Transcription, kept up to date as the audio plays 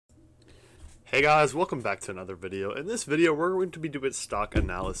Hey guys, welcome back to another video. In this video, we're going to be doing stock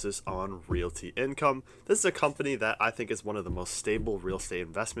analysis on Realty Income. This is a company that I think is one of the most stable real estate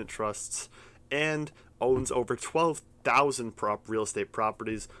investment trusts and owns over 12,000 real estate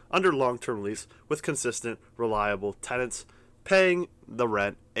properties under long-term lease with consistent, reliable tenants paying the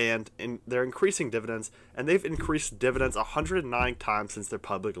rent, and they're increasing dividends, and they've increased dividends 109 times since their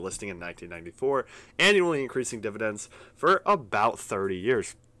public listing in 1994, annually increasing dividends for about 30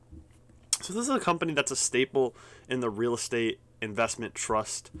 years. So this is a company that's a staple in the real estate investment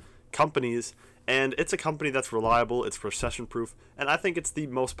trust companies, and it's a company that's reliable, it's recession proof, and I think it's the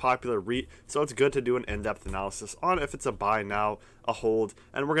most popular REIT, so it's good to do an in-depth analysis on if it's a buy now, a hold,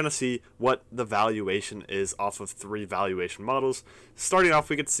 and we're going to see what the valuation is off of 3 valuation models. Starting off,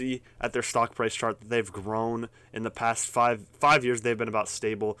 we could see at their stock price chart that they've grown in the past five years. They've been about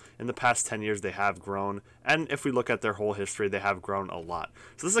stable. In the past 10 years, they have grown, and if we look at their whole history, they have grown a lot.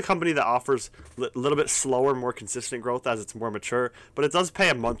 So this is a company that offers a little bit slower, more consistent growth as it's more mature, but it does pay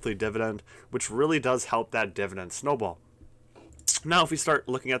a monthly dividend, which really does help that dividend snowball. Now, if we start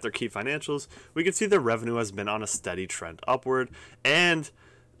looking at their key financials, we can see their revenue has been on a steady trend upward, and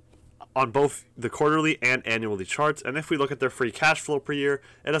on both the quarterly and annually charts. And if we look at their free cash flow per year,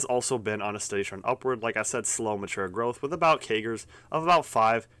 it has also been on a steady trend upward. Like I said, slow, mature growth with about CAGRs of about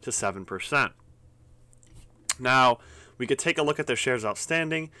 5 to 7%. Now, we could take a look at their shares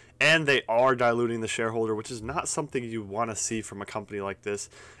outstanding, and they are diluting the shareholder, which is not something you want to see from a company like this.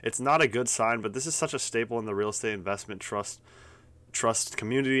 It's not a good sign, but this is such a staple in the real estate investment trust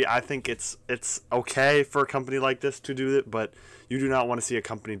community. I think it's okay for a company like this to do it, but you do not want to see a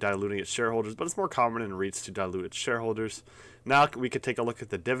company diluting its shareholders, but it's more common in REITs to dilute its shareholders. Now we could take a look at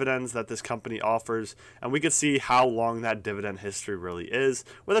the dividends that this company offers, and we could see how long that dividend history really is,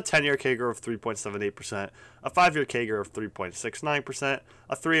 with a 10-year CAGR of 3.78%, a 5-year CAGR of 3.69%,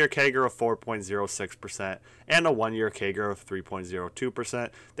 a 3-year CAGR of 4.06%, and a 1-year CAGR of 3.02%.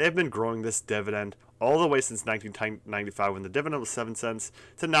 They have been growing this dividend all the way since 1995, when the dividend was 7 cents,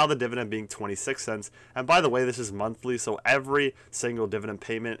 to now the dividend being 26 cents. And by the way, this is monthly, so every single dividend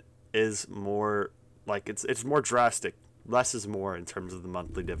payment is more, like, it's more drastic. Less is more in terms of the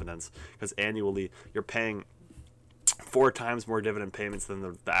monthly dividends, because annually you're paying 4 times more dividend payments than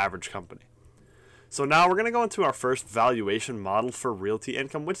the average company. So now we're going to go into our first valuation model for Realty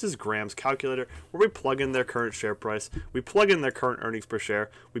Income, which is Graham's calculator, where we plug in their current share price, we plug in their current earnings per share,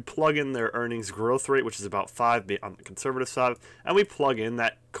 we plug in their earnings growth rate, which is about 5 on the conservative side, and we plug in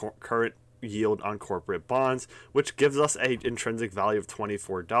that current yield on corporate bonds, which gives us an intrinsic value of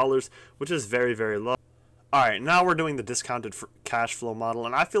 $24, which is very, very low. Alright, now we're doing the discounted cash flow model,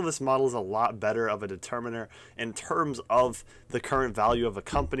 and I feel this model is a lot better of a determiner in terms of the current value of a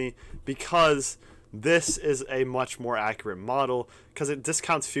company, because this is a much more accurate model because it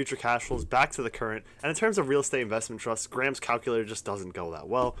discounts future cash flows back to the current. And in terms of real estate investment trusts, Graham's calculator just doesn't go that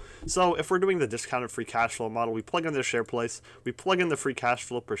well. So if we're doing the discounted free cash flow model, we plug in their share price, we plug in the free cash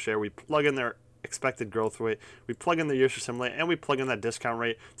flow per share, we plug in their expected growth rate, we plug in the years to simulate, and we plug in that discount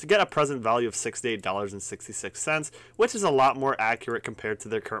rate to get a present value of $68.66, which is a lot more accurate compared to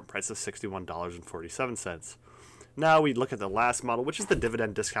their current price of $61.47. Now we look at the last model, which is the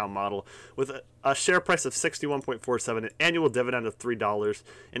dividend discount model, with a share price of 61.47, an annual dividend of $3,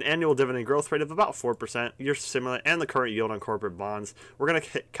 an annual dividend growth rate of about 4%, years similar, and the current yield on corporate bonds. We're going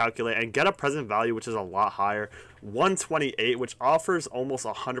to calculate and get a present value, which is a lot higher, 128, which offers almost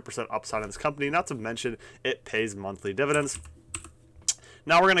 100% upside on this company, not to mention it pays monthly dividends.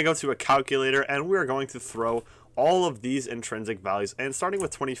 Now we're going to go to a calculator, and we're going to throw all of these intrinsic values, and starting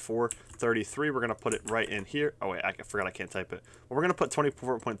with 24.33, we're going to put it right in here. Oh wait, I forgot I can't type it. Well, we're going to put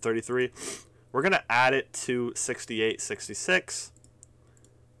 24.33. We're going to add it to 68.66.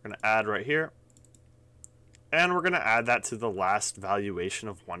 We're going to add right here, and we're going to add that to the last valuation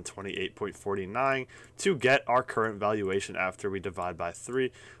of 128.49 to get our current valuation after we divide by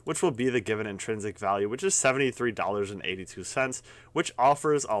 3, which will be the given intrinsic value, which is $73.82, which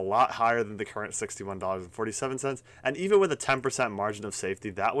offers a lot higher than the current $61.47. And even with a 10% margin of safety,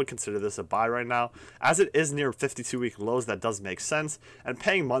 that would consider this a buy right now. As it is near 52-week lows, that does make sense. And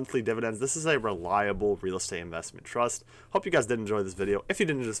paying monthly dividends, this is a reliable real estate investment trust. Hope you guys did enjoy this video. If you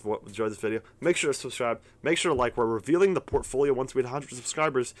didn't just enjoy this video, make sure to subscribe. Make sure to like. We're revealing the portfolio once we hit 100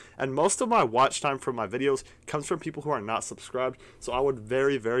 subscribers, and most of my watch time for my videos comes from people who are not subscribed, so I would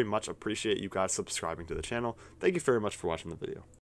very, very much appreciate you guys subscribing to the channel. Thank you very much for watching the video.